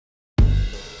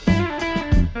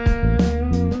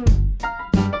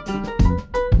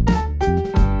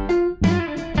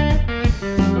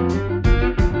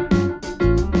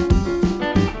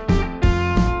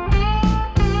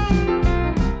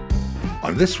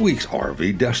this week's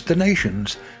RV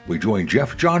Destinations, we join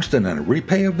Jeff Johnston and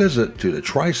repay a visit to the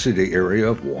Tri-City area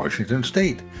of Washington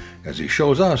State as he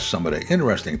shows us some of the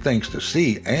interesting things to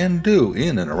see and do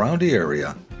in and around the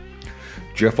area.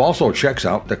 Jeff also checks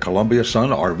out the Columbia Sun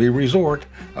RV Resort,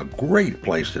 a great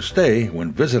place to stay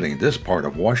when visiting this part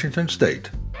of Washington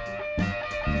State.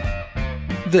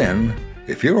 Then,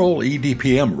 if your old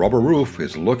EDPM rubber roof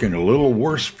is looking a little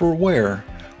worse for wear,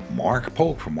 Mark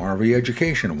Polk from RV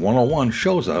Education 101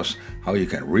 shows us how you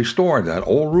can restore that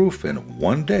old roof in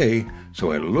one day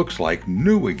so it looks like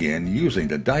new again using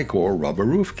the Dicor Rubber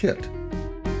Roof Kit.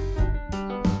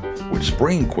 With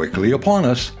spring quickly upon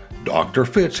us, Dr.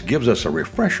 Fitz gives us a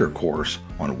refresher course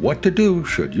on what to do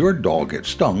should your dog get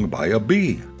stung by a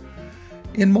bee.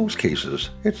 In most cases,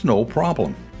 it's no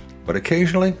problem, but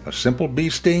occasionally a simple bee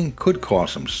sting could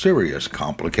cause some serious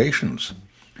complications.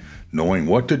 Knowing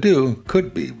what to do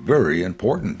could be very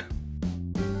important.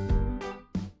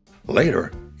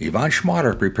 Later, Evanne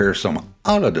Schmarder prepares some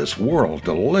out-of-this-world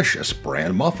delicious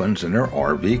bran muffins in her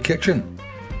RV kitchen.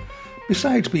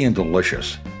 Besides being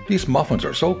delicious, these muffins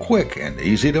are so quick and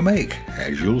easy to make,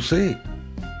 as you'll see.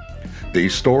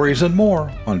 These stories and more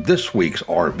on this week's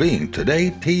RVing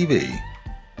Today TV.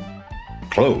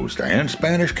 Closed and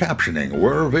Spanish captioning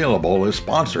where available is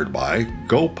sponsored by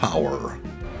Go Power.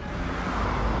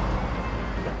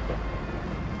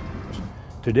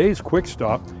 Today's quick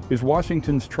stop is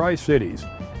Washington's Tri-Cities,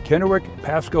 Kennewick,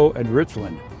 Pasco, and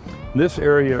Richland. This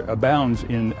area abounds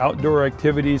in outdoor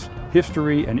activities,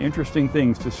 history, and interesting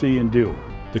things to see and do.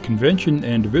 The Convention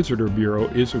and Visitor Bureau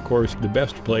is, of course, the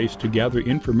best place to gather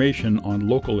information on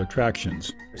local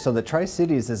attractions. So the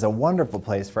Tri-Cities is a wonderful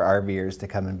place for RVers to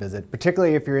come and visit,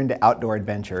 particularly if you're into outdoor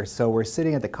adventure. So we're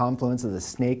sitting at the confluence of the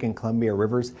Snake and Columbia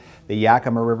Rivers. The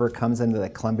Yakima River comes into the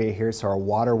Columbia here, so our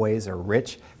waterways are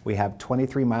rich. We have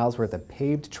 23 miles worth of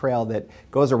paved trail that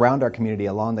goes around our community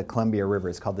along the Columbia River.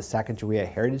 It's called the Sacagawea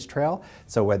Heritage Trail.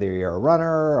 So whether you're a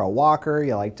runner or a walker,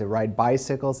 you like to ride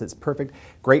bicycles, it's perfect.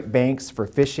 Great banks for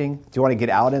fishing. If you want to get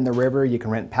out in the river, you can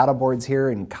rent paddle boards here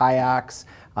and kayaks.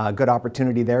 Good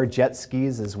opportunity there. Jet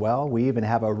skis as well. We even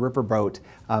have a riverboat.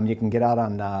 You can get out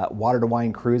on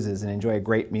water-to-wine cruises and enjoy a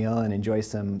great meal and enjoy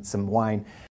some wine.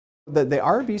 The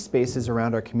RV spaces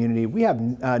around our community, we have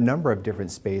a number of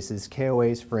different spaces.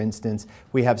 KOAs, for instance.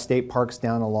 We have state parks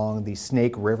down along the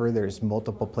Snake River. There's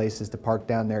multiple places to park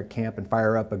down there, camp and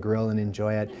fire up a grill and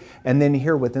enjoy it. And then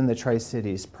here within the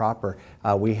Tri-Cities proper,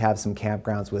 we have some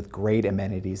campgrounds with great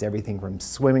amenities, everything from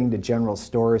swimming to general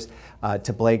stores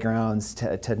to playgrounds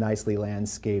to nicely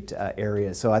landscaped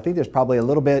areas. So I think there's probably a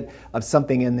little bit of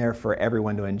something in there for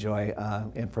everyone to enjoy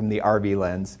from the RV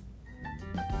lens.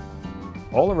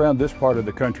 All around this part of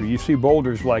the country, you see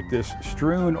boulders like this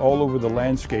strewn all over the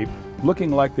landscape, looking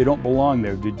like they don't belong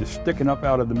there. They're just sticking up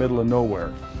out of the middle of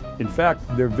nowhere. In fact,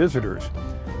 they're visitors.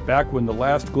 Back when the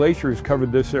last glaciers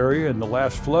covered this area and the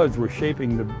last floods were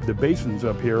shaping the basins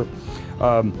up here,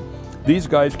 these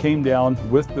guys came down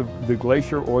with the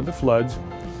glacier or the floods,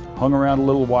 hung around a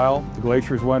little while, the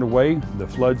glaciers went away, the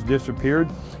floods disappeared,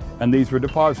 and these were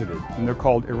deposited, and they're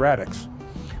called erratics.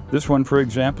 This one, for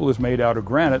example, is made out of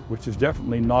granite, which is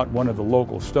definitely not one of the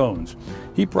local stones.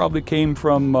 He probably came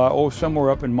from, somewhere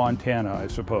up in Montana, I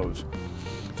suppose.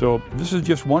 So this is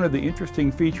just one of the interesting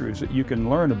features that you can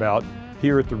learn about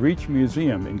here at the Reach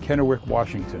Museum in Kennewick,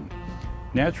 Washington.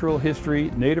 Natural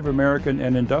history, Native American,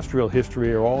 and industrial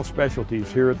history are all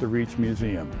specialties here at the Reach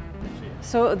Museum.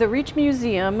 So the Reach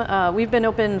Museum, we've been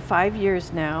open 5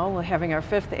 years now. We're having our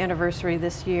 5th anniversary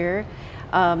this year.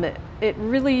 It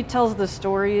really tells the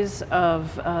stories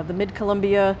of the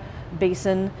Mid-Columbia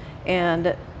Basin,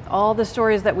 and all the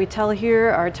stories that we tell here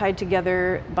are tied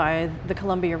together by the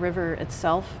Columbia River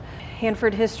itself.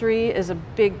 Hanford history is a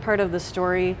big part of the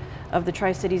story of the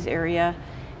Tri-Cities area,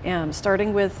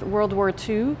 starting with World War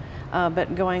II,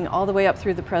 but going all the way up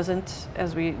through the present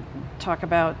as we talk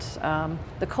about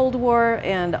the Cold War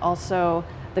and also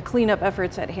the cleanup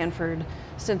efforts at Hanford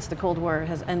since the Cold War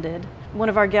has ended. One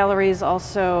of our galleries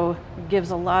also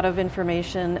gives a lot of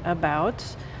information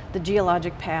about the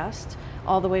geologic past,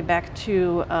 all the way back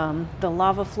to the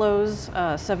lava flows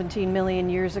 17 million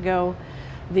years ago,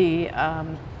 the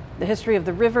history of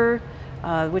the river,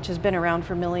 which has been around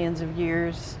for millions of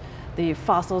years, the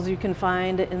fossils you can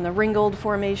find in the Ringgold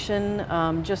Formation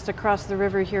just across the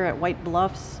river here at White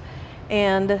Bluffs,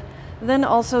 and then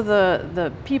also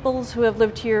the peoples who have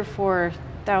lived here for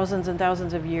thousands and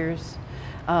thousands of years,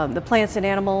 the plants and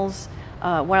animals,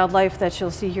 wildlife that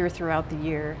you'll see here throughout the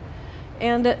year.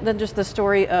 And then just the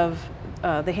story of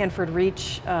the Hanford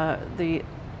Reach, the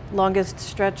longest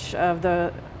stretch of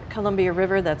the Columbia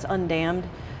River that's undammed,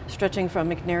 stretching from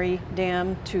McNary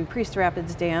Dam to Priest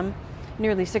Rapids Dam,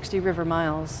 nearly 60 river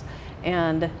miles,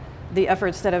 and the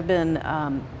efforts that have been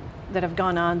that have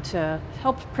gone on to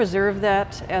help preserve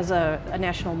that as a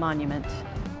national monument.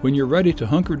 When you're ready to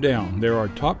hunker down, there are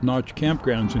top-notch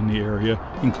campgrounds in the area,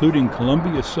 including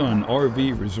Columbia Sun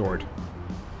RV Resort.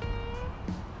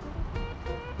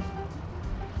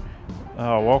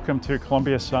 Welcome to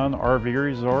Columbia Sun RV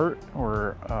Resort.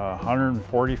 We're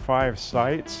 145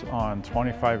 sites on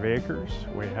 25 acres.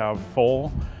 We have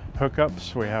full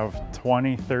hookups. We have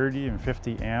 20, 30, and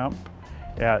 50 amp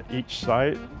at each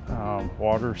site,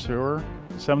 water, sewer.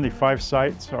 75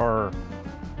 sites are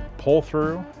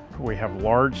pull-through. We have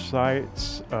large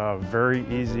sites, very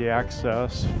easy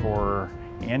access for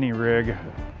any rig,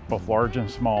 both large and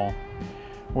small.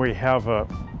 We have a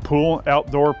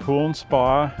outdoor pool and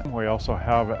spa. We also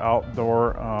have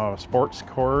outdoor sports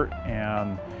court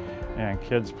and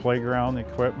kids playground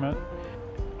equipment.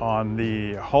 On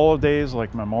the holidays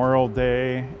like Memorial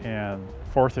Day and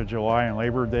 4th of July and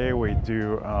Labor Day, we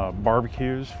do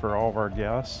barbecues for all of our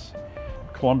guests.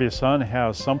 Columbia Sun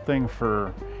has something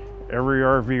for every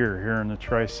RVer here in the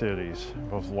Tri-Cities,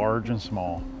 both large and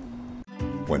small.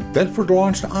 When Thetford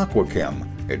launched AquaChem,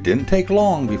 it didn't take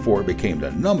long before it became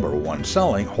the #1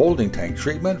 selling holding tank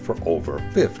treatment for over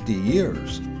 50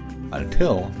 years.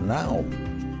 Until now.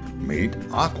 Meet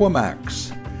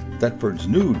AquaMax, Thetford's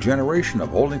new generation of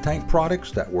holding tank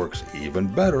products that works even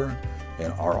better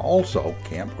and are also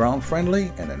campground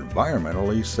friendly and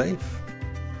environmentally safe.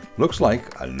 Looks like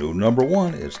a new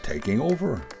 #1 is taking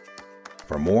over.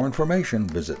 For more information,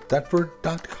 visit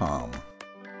thetford.com.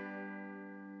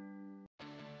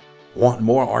 Want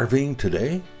more RVing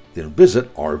today? Then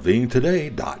visit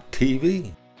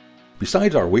rvingtoday.tv.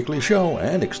 Besides our weekly show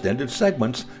and extended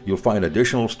segments, you'll find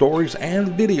additional stories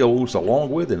and videos along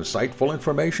with insightful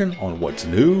information on what's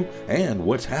new and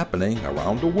what's happening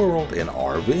around the world in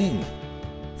RVing.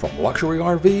 From luxury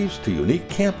RVs to unique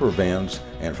camper vans,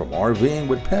 and from RVing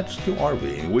with pets to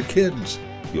RVing with kids.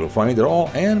 You'll find it all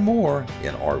and more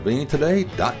in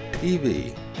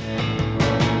rvingtoday.tv.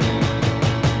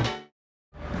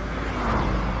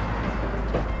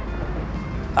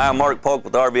 Hi, I'm Mark Polk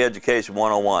with RV Education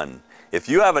 101. If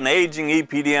you have an aging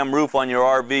EPDM roof on your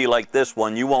RV like this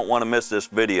one, you won't want to miss this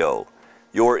video.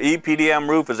 Your EPDM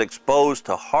roof is exposed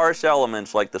to harsh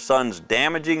elements like the sun's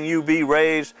damaging UV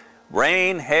rays,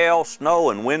 rain, hail, snow,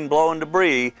 and wind-blown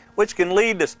debris, which can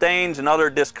lead to stains and other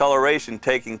discoloration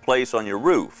taking place on your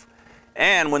roof.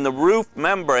 And when the roof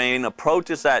membrane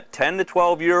approaches that 10 to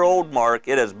 12-year-old mark,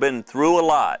 it has been through a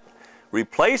lot.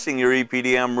 Replacing your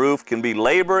EPDM roof can be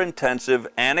labor-intensive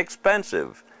and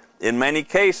expensive. In many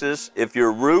cases, if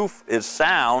your roof is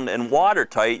sound and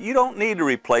watertight, you don't need to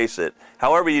replace it.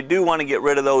 However, you do want to get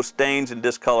rid of those stains and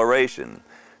discoloration.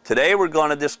 Today we're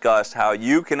going to discuss how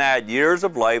you can add years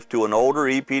of life to an older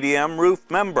EPDM roof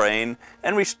membrane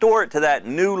and restore it to that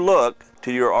new look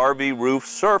to your RV roof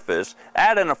surface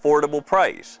at an affordable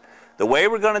price. The way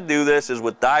we're going to do this is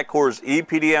with Dicor's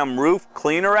EPDM Roof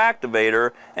Cleaner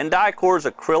Activator and Dicor's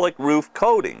acrylic roof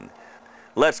coating.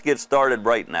 Let's get started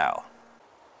right now.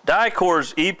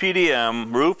 Dicor's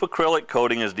EPDM Roof Acrylic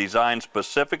Coating is designed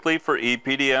specifically for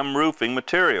EPDM roofing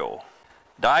material.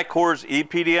 Dicor's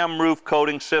EPDM roof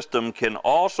coating system can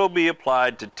also be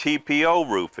applied to TPO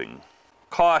roofing.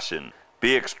 Caution: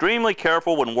 be extremely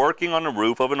careful when working on the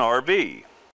roof of an RV.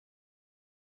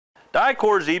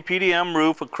 Dicor's EPDM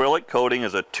Roof Acrylic Coating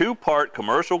is a two-part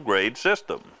commercial-grade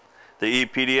system. The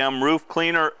EPDM Roof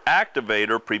Cleaner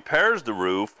Activator prepares the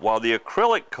roof, while the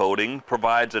acrylic coating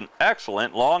provides an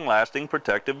excellent, long-lasting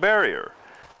protective barrier.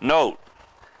 Note: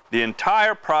 the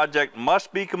entire project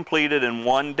must be completed in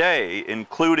one day,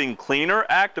 including cleaner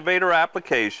activator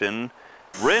application,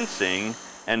 rinsing,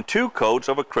 and 2 coats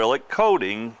of acrylic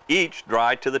coating, each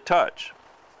dry to the touch.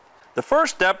 The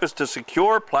first step is to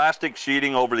secure plastic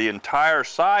sheeting over the entire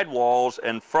side walls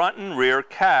and front and rear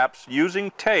caps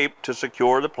using tape to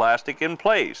secure the plastic in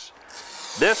place.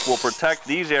 This will protect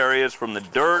these areas from the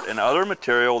dirt and other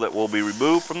material that will be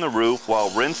removed from the roof while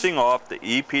rinsing off the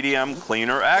EPDM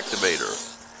Cleaner Activator.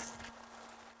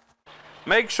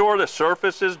 Make sure the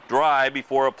surface is dry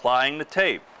before applying the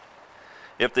tape.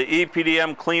 If the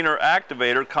EPDM Cleaner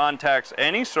Activator contacts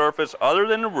any surface other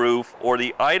than the roof or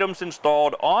the items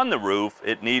installed on the roof,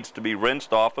 it needs to be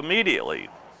rinsed off immediately.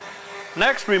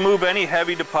 Next, remove any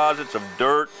heavy deposits of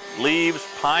dirt, leaves,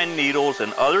 pine needles,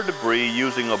 and other debris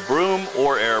using a broom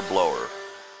or air blower.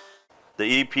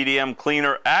 The EPDM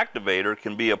Cleaner Activator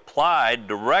can be applied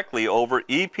directly over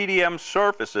EPDM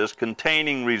surfaces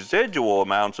containing residual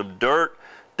amounts of dirt,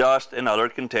 dust, and other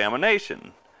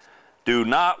contamination. Do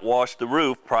not wash the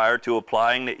roof prior to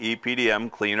applying the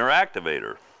EPDM Cleaner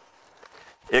Activator.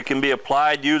 It can be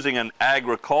applied using an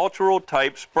agricultural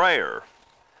type sprayer.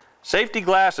 Safety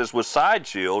glasses with side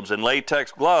shields and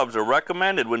latex gloves are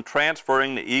recommended when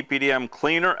transferring the EPDM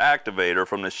Cleaner Activator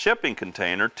from the shipping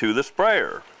container to the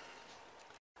sprayer.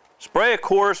 Spray a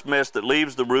coarse mist that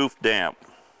leaves the roof damp.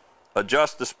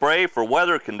 Adjust the spray for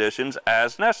weather conditions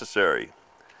as necessary.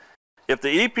 If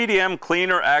the EPDM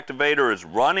Cleaner Activator is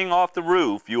running off the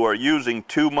roof, you are using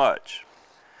too much.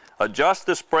 Adjust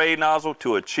the spray nozzle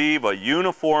to achieve a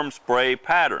uniform spray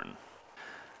pattern.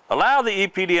 Allow the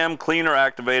EPDM Cleaner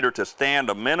Activator to stand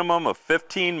a minimum of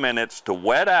 15 minutes to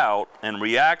wet out and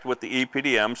react with the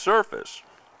EPDM surface.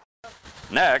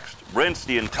 Next, rinse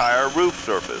the entire roof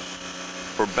surface.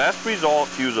 For best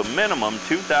results, use a minimum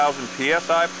 2,000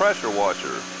 psi pressure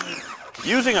washer.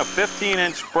 Using a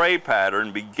 15-inch spray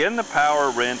pattern, begin the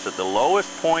power rinse at the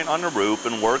lowest point on the roof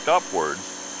and work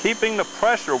upwards, keeping the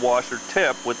pressure washer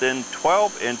tip within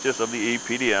 12 inches of the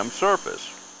EPDM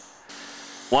surface.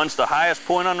 Once the highest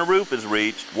point on the roof is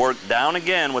reached, work down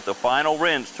again with the final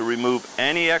rinse to remove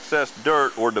any excess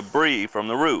dirt or debris from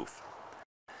the roof.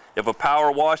 If a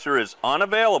power washer is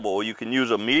unavailable, you can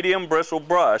use a medium bristle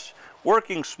brush,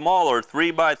 working smaller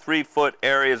 3x3 foot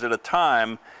areas at a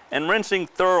time and rinsing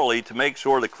thoroughly to make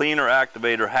sure the cleaner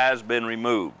activator has been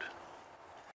removed.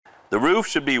 The roof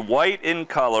should be white in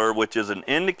color, which is an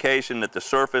indication that the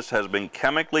surface has been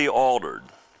chemically altered.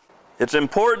 It's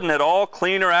important that all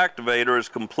cleaner activator is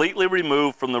completely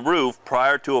removed from the roof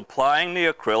prior to applying the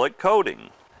acrylic coating.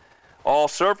 All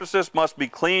surfaces must be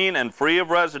clean and free of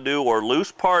residue or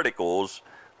loose particles,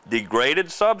 degraded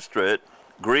substrate,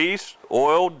 grease,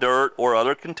 oil, dirt, or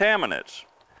other contaminants.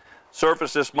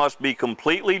 Surfaces must be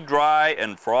completely dry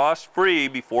and frost-free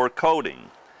before coating.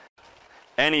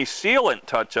 Any sealant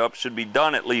touch-ups should be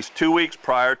done at least 2 weeks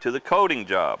prior to the coating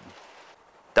job.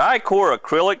 Dicor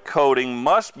acrylic coating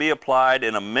must be applied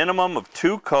in a minimum of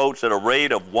 2 coats at a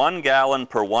rate of 1 gallon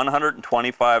per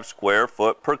 125 square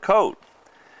foot per coat.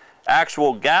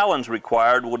 Actual gallons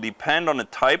required will depend on the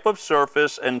type of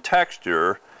surface and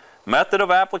texture, method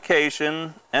of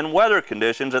application, and weather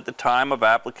conditions at the time of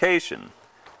application.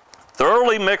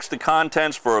 Thoroughly mix the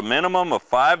contents for a minimum of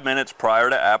 5 minutes prior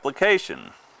to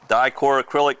application. Dicor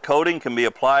acrylic coating can be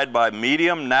applied by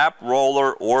medium nap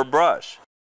roller or brush.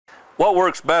 What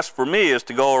works best for me is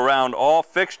to go around all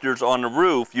fixtures on the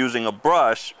roof using a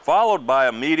brush, followed by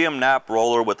a medium nap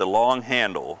roller with a long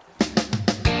handle.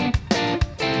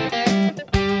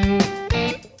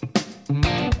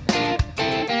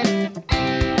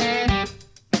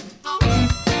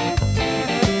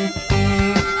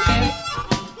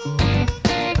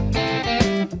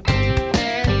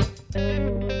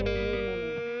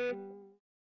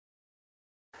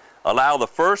 Allow the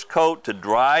first coat to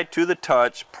dry to the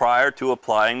touch prior to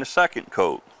applying the second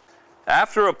coat.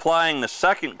 After applying the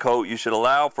second coat, you should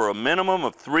allow for a minimum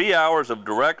of 3 hours of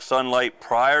direct sunlight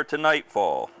prior to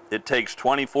nightfall. It takes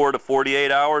 24 to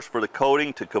 48 hours for the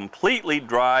coating to completely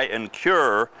dry and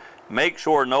cure. Make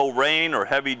sure no rain or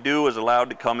heavy dew is allowed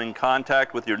to come in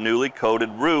contact with your newly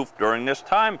coated roof during this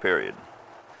time period.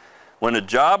 When the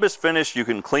job is finished, you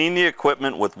can clean the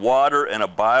equipment with water and a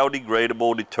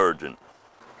biodegradable detergent.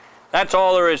 That's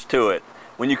all there is to it.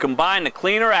 When you combine the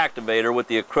cleaner activator with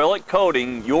the acrylic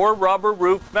coating, your rubber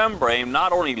roof membrane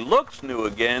not only looks new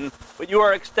again, but you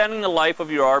are extending the life of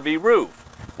your RV roof.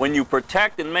 When you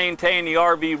protect and maintain the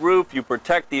RV roof, you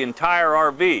protect the entire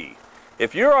RV.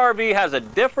 If your RV has a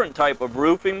different type of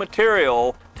roofing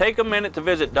material, take a minute to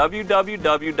visit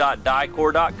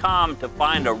www.dicor.com to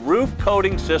find a roof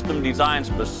coating system designed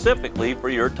specifically for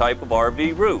your type of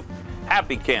RV roof.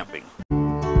 Happy camping!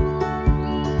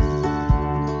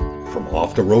 From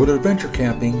off-the-road adventure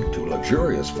camping to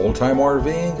luxurious full-time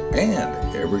RVing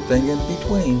and everything in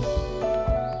between,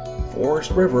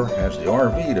 Forest River has the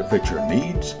RV to fit your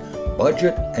needs,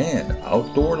 budget, and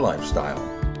outdoor lifestyle.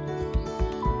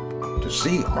 To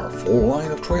see our full line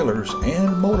of trailers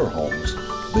and motorhomes,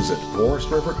 visit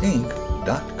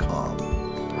forestriverinc.com.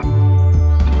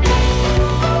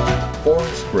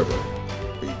 Forest River.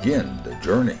 Begin the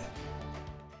journey.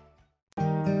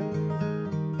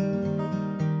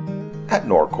 At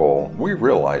Norcold, we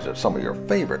realize that some of your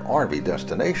favorite RV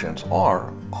destinations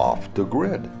are off the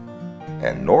grid.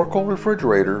 And Norcold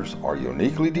refrigerators are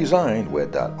uniquely designed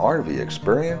with that RV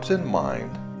experience in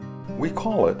mind. We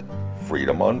call it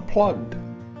Freedom Unplugged.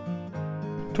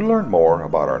 To learn more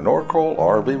about our Norcold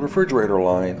RV refrigerator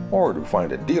line or to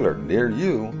find a dealer near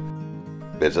you,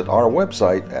 visit our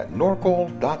website at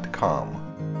norcold.com.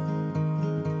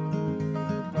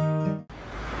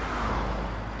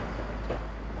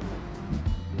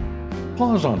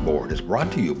 Paws on Board is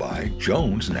brought to you by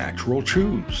Jones Natural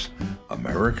Chews,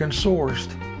 American sourced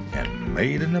and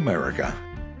made in America.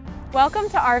 Welcome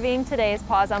to RVing Today's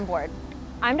Paws on Board.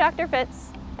 I'm Dr.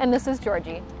 Fitz, and this is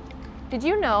Georgie. Did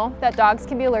you know that dogs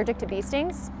can be allergic to bee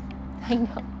stings? I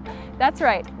know, that's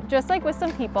right. Just like with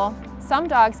some people, some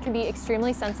dogs can be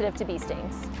extremely sensitive to bee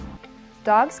stings.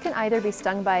 Dogs can either be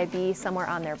stung by a bee somewhere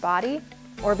on their body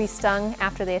or be stung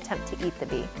after they attempt to eat the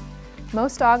bee.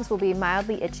 Most dogs will be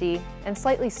mildly itchy and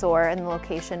slightly sore in the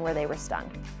location where they were stung.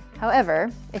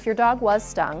 However, if your dog was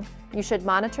stung, you should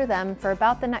monitor them for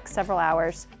about the next several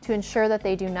hours to ensure that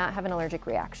they do not have an allergic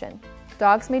reaction.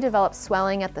 Dogs may develop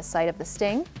swelling at the site of the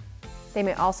sting. They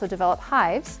may also develop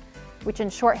hives, which in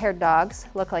short-haired dogs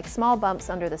look like small bumps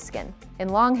under the skin. In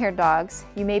long-haired dogs,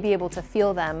 you may be able to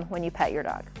feel them when you pet your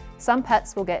dog. Some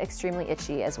pets will get extremely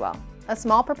itchy as well. A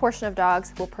small proportion of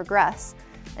dogs will progress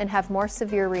and have more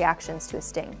severe reactions to a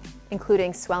sting,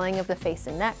 including swelling of the face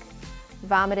and neck,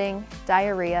 vomiting,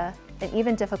 diarrhea, and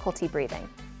even difficulty breathing.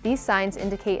 These signs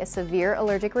indicate a severe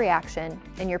allergic reaction,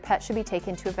 and your pet should be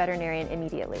taken to a veterinarian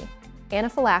immediately.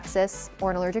 Anaphylaxis,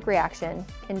 or an allergic reaction,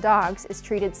 in dogs is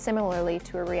treated similarly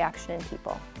to a reaction in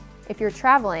people. If you're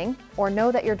traveling or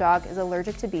know that your dog is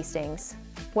allergic to bee stings,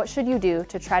 what should you do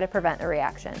to try to prevent a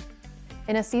reaction?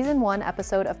 In a Season 1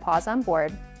 episode of Paws on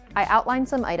Board, I outlined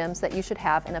some items that you should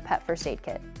have in a pet first aid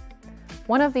kit.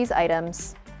 One of these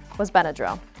items was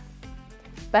Benadryl.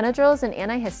 Benadryl is an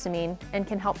antihistamine and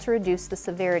can help to reduce the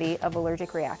severity of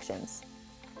allergic reactions.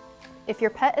 If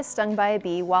your pet is stung by a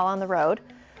bee while on the road,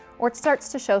 or it starts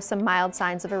to show some mild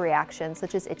signs of a reaction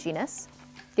such as itchiness,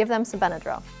 give them some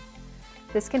Benadryl.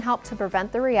 This can help to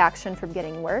prevent the reaction from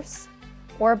getting worse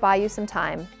or buy you some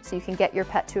time so you can get your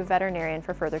pet to a veterinarian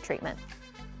for further treatment.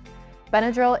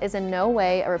 Benadryl is in no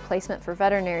way a replacement for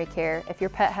veterinary care if your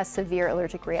pet has severe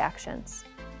allergic reactions.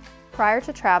 Prior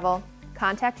to travel,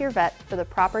 contact your vet for the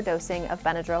proper dosing of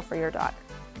Benadryl for your dog.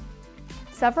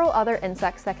 Several other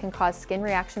insects that can cause skin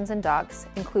reactions in dogs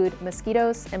include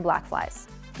mosquitoes and black flies.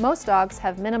 Most dogs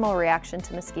have minimal reaction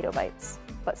to mosquito bites,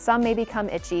 but some may become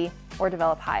itchy or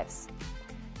develop hives.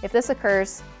 If this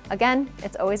occurs, again,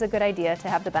 it's always a good idea to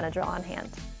have the Benadryl on hand.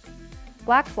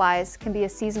 Black flies can be a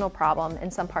seasonal problem in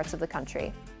some parts of the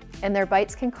country, and their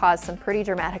bites can cause some pretty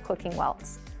dramatic looking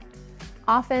welts.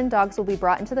 Often, dogs will be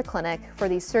brought into the clinic for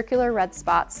these circular red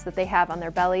spots that they have on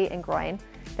their belly and groin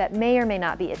that may or may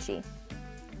not be itchy.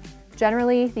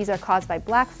 Generally, these are caused by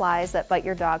black flies that bite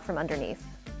your dog from underneath.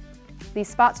 These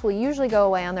spots will usually go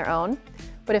away on their own,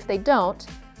 but if they don't,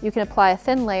 you can apply a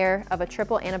thin layer of a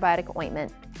triple antibiotic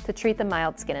ointment to treat the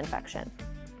mild skin infection.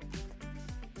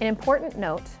 An important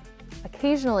note,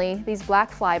 occasionally these black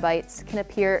fly bites can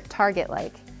appear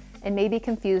target-like and may be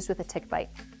confused with a tick bite.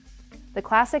 The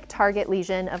classic target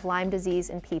lesion of Lyme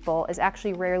disease in people is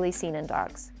actually rarely seen in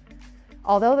dogs.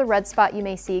 Although the red spot you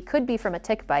may see could be from a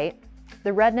tick bite,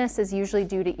 the redness is usually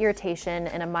due to irritation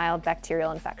and a mild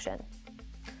bacterial infection.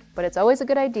 But it's always a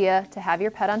good idea to have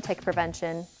your pet on tick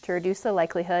prevention to reduce the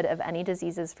likelihood of any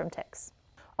diseases from ticks.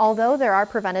 Although there are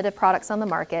preventative products on the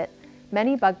market,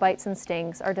 many bug bites and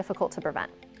stings are difficult to prevent.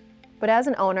 But as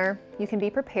an owner, you can be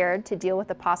prepared to deal with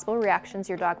the possible reactions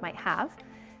your dog might have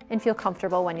and feel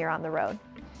comfortable when you're on the road.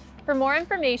 For more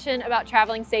information about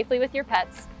traveling safely with your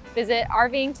pets, visit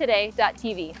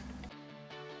rvingtoday.tv.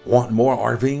 Want more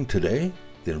RVing Today?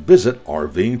 Then visit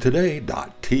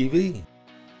rvingtoday.tv.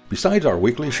 Besides our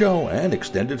weekly show and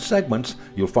extended segments,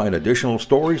 you'll find additional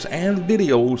stories and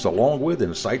videos along with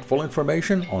insightful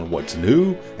information on what's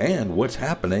new and what's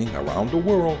happening around the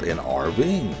world in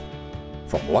RVing.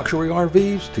 From luxury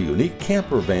RVs to unique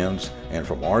camper vans, and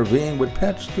from RVing with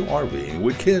pets to RVing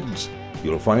with kids.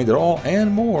 You'll find it all and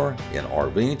more in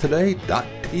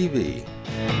rvingtoday.tv.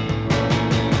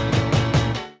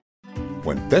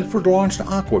 When Bedford launched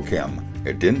AquaChem,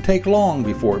 it didn't take long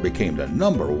before it became the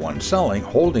 #1 selling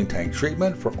holding tank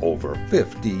treatment for over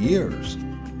 50 years.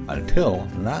 Until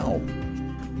now.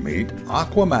 Meet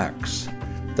AquaMax,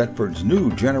 Thetford's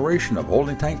new generation of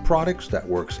holding tank products that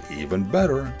works even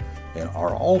better and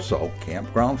are also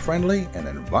campground friendly and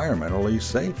environmentally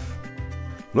safe.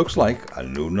 Looks like a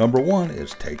new #1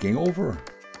 is taking over.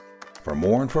 For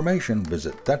more information,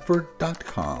 visit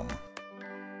thetford.com.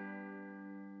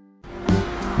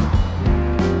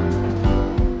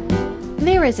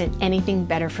 There isn't anything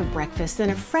better for breakfast than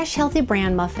a fresh, healthy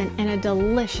bran muffin and a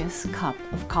delicious cup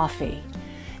of coffee.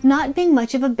 Not being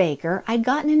much of a baker, I'd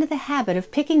gotten into the habit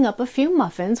of picking up a few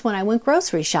muffins when I went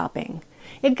grocery shopping.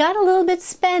 It got a little bit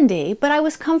spendy, but I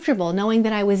was comfortable knowing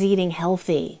that I was eating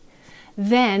healthy.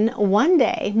 Then, one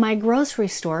day, my grocery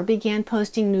store began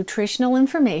posting nutritional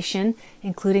information,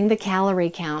 including the calorie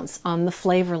counts on the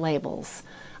flavor labels.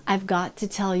 I've got to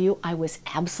tell you, I was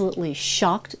absolutely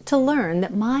shocked to learn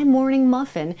that my morning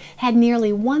muffin had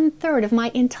nearly 1/3 of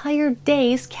my entire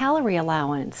day's calorie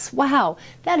allowance. Wow,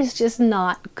 that is just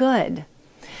not good.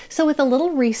 So with a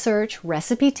little research,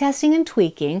 recipe testing, and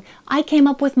tweaking, I came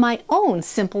up with my own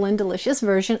simple and delicious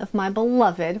version of my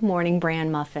beloved morning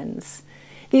bran muffins.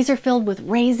 These are filled with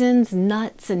raisins,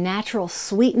 nuts, a natural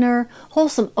sweetener,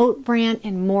 wholesome oat bran,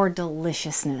 and more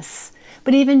deliciousness.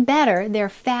 But even better, they're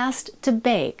fast to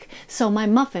bake, so my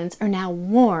muffins are now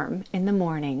warm in the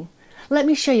morning. Let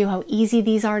me show you how easy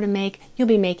these are to make. You'll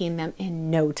be making them in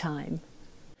no time.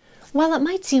 While it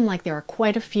might seem like there are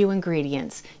quite a few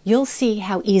ingredients, you'll see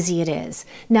how easy it is.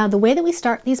 Now, the way that we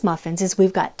start these muffins is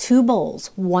we've got 2 bowls,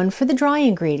 one for the dry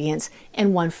ingredients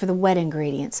and one for the wet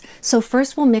ingredients. So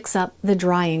first we'll mix up the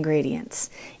dry ingredients.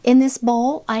 In this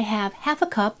bowl, I have 1/2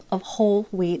 cup of whole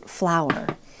wheat flour.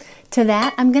 To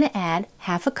that, I'm going to add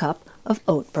 1/2 cup of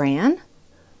oat bran,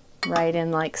 right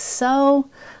in like so.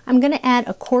 I'm going to add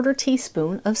a 1/4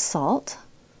 teaspoon of salt.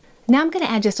 Now I'm going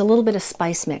to add just a little bit of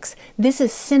spice mix. This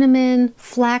is cinnamon,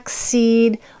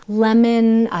 flaxseed,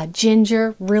 lemon,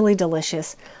 ginger, really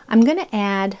delicious. I'm going to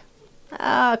add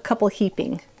a couple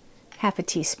heaping, 1/2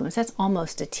 teaspoon. So that's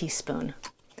almost a teaspoon.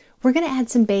 We're going to add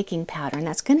some baking powder, and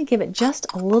that's going to give it just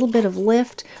a little bit of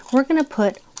lift. We're going to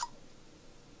put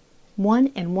 1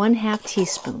 1/2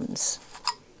 teaspoons.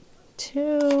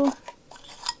 2,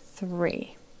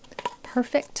 3.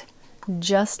 Perfect.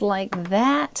 Just like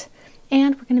that.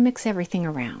 And we're going to mix everything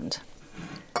around.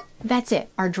 That's it.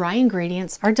 Our dry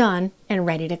ingredients are done and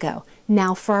ready to go.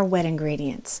 Now for our wet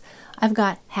ingredients. I've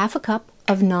got 1/2 cup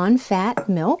of non-fat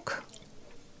milk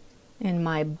in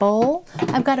my bowl.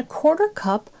 I've got a 1/4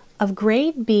 cup of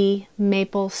grade B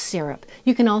maple syrup.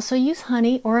 You can also use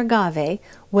honey or agave,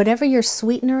 whatever your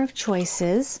sweetener of choice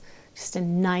is. Just a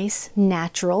nice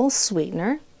natural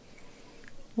sweetener,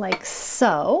 like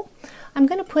so. I'm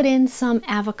going to put in some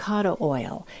avocado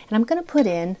oil, and I'm going to put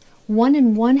in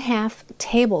 1 1/2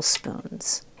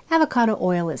 tablespoons. Avocado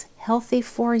oil is healthy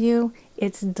for you,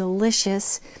 it's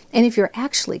delicious, and if you're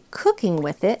actually cooking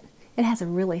with it, it has a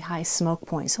really high smoke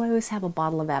point, so I always have a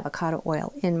bottle of avocado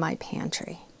oil in my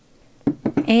pantry.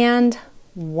 And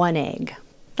 1 egg.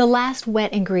 The last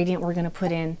wet ingredient we're going to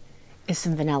put in is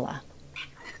some vanilla.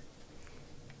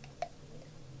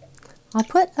 I'll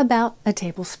put about a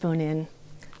tablespoon in.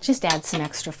 Just add some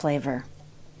extra flavor.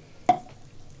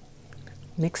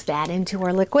 Mix that into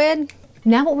our liquid.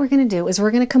 Now what we're going to do is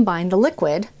we're going to combine the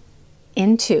liquid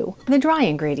into the dry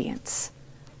ingredients.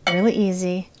 Really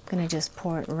easy. I'm going to just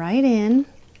pour it right in,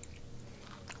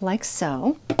 like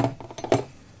so.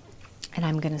 And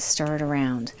I'm going to stir it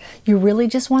around. You really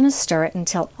just want to stir it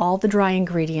until all the dry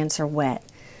ingredients are wet.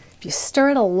 If you stir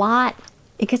it a lot,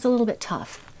 it gets a little bit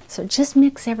tough. So just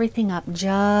mix everything up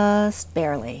just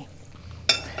barely.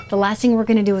 The last thing we're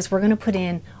going to do is we're going to put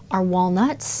in our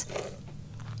walnuts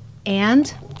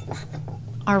and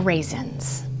our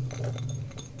raisins.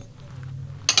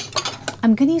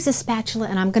 I'm going to use a spatula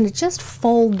and I'm going to just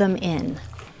fold them in.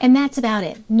 And that's about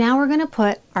it. Now we're going to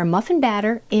put our muffin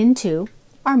batter into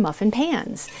our muffin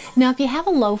pans. Now if you have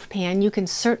a loaf pan, you can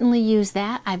certainly use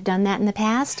that. I've done that in the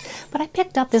past, but I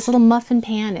picked up this little muffin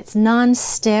pan. It's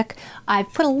non-stick.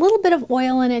 I've put a little bit of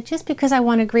oil in it just because I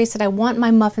want to grease it. I want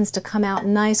my muffins to come out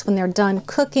nice when they're done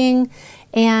cooking,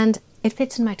 and it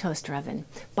fits in my toaster oven.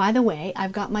 By the way,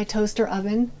 I've got my toaster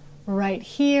oven right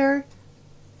here,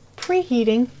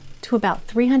 preheating to about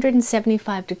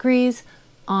 375 degrees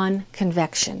on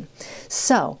convection.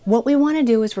 So what we want to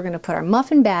do is we're going to put our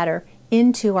muffin batter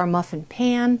into our muffin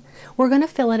pan. We're going to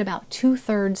fill it about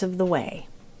 2/3 of the way.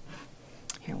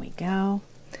 Here we go.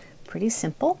 Pretty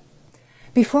simple.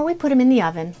 Before we put them in the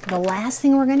oven, the last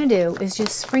thing we're going to do is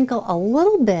just sprinkle a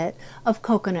little bit of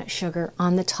coconut sugar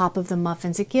on the top of the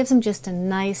muffins. It gives them just a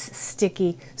nice,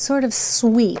 sticky, sort of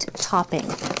sweet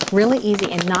topping. Really easy,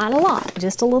 and not a lot,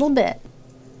 just a little bit.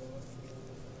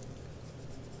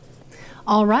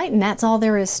 All right, and that's all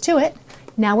there is to it.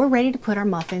 Now we're ready to put our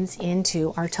muffins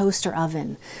into our toaster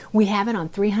oven. We have it on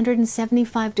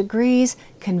 375 degrees,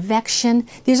 convection.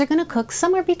 These are going to cook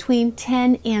somewhere between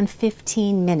 10 and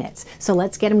 15 minutes. So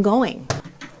let's get them going.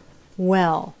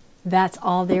 Well, that's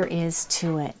all there is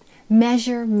to it.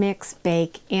 Measure, mix,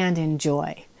 bake, and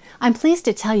enjoy. I'm pleased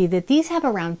to tell you that these have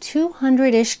around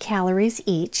 200-ish calories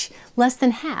each, less than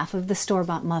half of the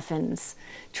store-bought muffins.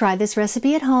 Try this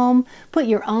recipe at home, put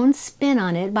your own spin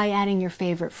on it by adding your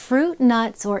favorite fruit,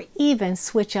 nuts, or even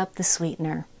switch up the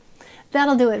sweetener.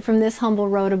 That'll do it from this humble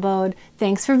road abode.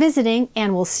 Thanks for visiting,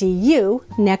 and we'll see you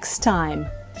next time.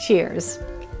 Cheers.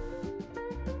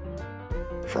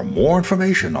 For more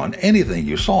information on anything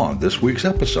you saw in this week's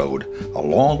episode,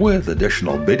 along with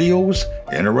additional videos,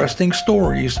 interesting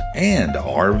stories, and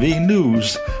RV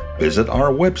news, visit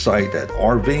our website at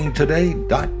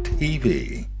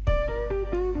rvingtoday.tv.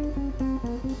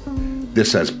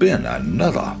 This has been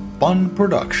another fun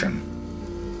production.